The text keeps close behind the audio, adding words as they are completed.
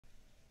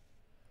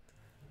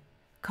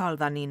Karl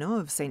Danino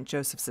of St.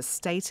 Joseph's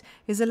Estate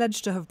is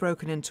alleged to have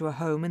broken into a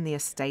home in the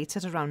estate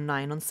at around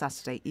 9 on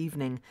Saturday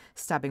evening,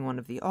 stabbing one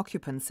of the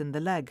occupants in the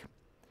leg.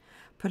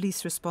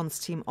 Police response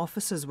team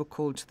officers were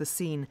called to the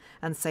scene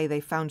and say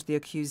they found the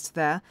accused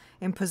there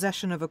in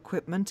possession of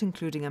equipment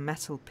including a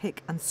metal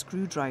pick and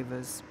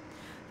screwdrivers.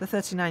 The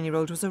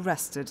 39-year-old was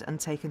arrested and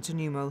taken to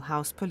Newmole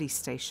House Police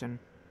Station.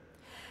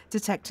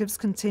 Detectives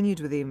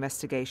continued with the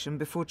investigation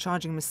before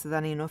charging Mr.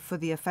 Danino for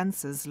the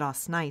offences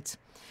last night.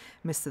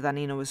 Mr.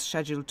 Danino was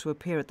scheduled to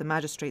appear at the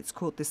Magistrates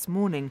Court this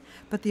morning,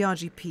 but the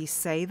RGP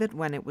say that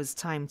when it was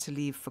time to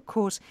leave for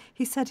court,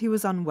 he said he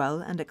was unwell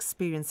and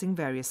experiencing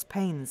various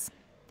pains.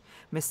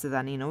 Mr.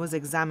 Danino was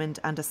examined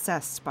and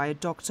assessed by a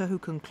doctor who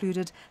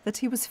concluded that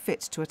he was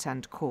fit to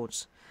attend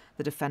court.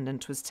 The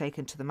defendant was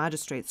taken to the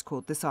Magistrates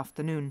Court this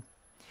afternoon.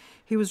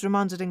 He was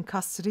remanded in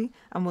custody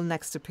and will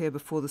next appear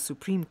before the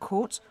Supreme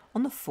Court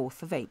on the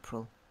 4th of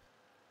April.